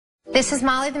This is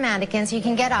Molly the Mannequin, so you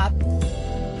can get up.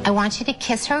 I want you to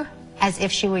kiss her as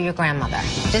if she were your grandmother.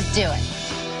 Just do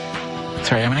it.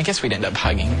 Sorry, I mean, I guess we'd end up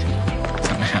hugging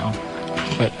somehow,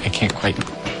 but I can't quite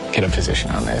get a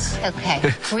position on this.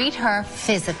 Okay, greet her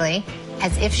physically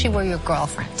as if she were your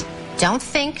girlfriend. Don't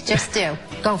think, just do.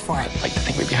 Go for it. I'd like to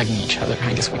think we'd be hugging each other.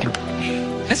 I guess we can.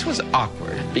 This was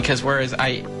awkward because whereas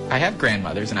I have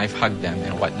grandmothers and I've hugged them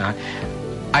and whatnot,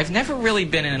 I've never really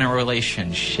been in a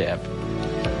relationship.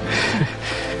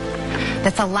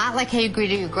 That's a lot like how you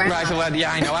greeted your grandmother. Right,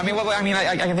 yeah, I know. I mean,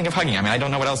 I can think of hugging. I mean, I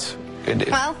don't know what else.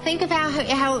 Well, think about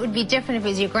how it would be different if it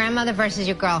was your grandmother versus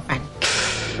your girlfriend.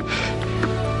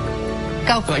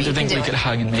 Go for it. I like to think we could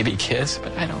hug and maybe kiss,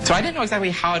 but I don't. So I didn't know exactly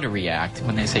how to react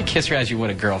when they say kiss her as you would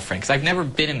a girlfriend, because I've never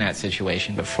been in that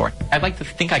situation before. I'd like to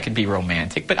think I could be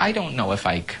romantic, but I don't know if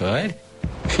I could.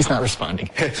 She's not responding.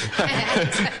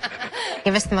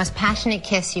 Give us the most passionate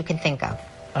kiss you can think of.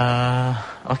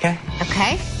 Okay.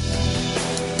 Okay?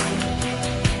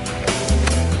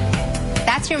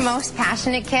 That's your most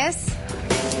passionate kiss?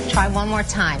 Try one more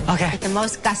time. Okay. With the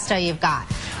most gusto you've got.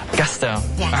 Gusto.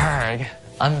 Yes. Arrgh.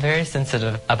 I'm very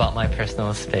sensitive about my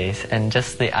personal space, and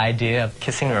just the idea of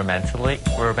kissing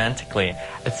romantically,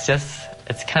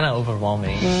 it's kind of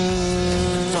overwhelming.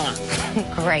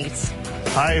 Great.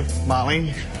 Hi,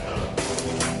 Molly.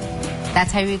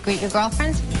 That's how you greet your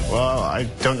girlfriend? Well, I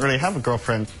don't really have a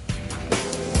girlfriend.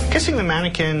 Kissing the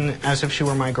mannequin as if she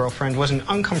were my girlfriend was an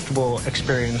uncomfortable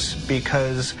experience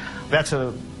because that's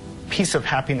a piece of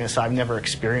happiness I've never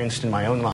experienced in my own life.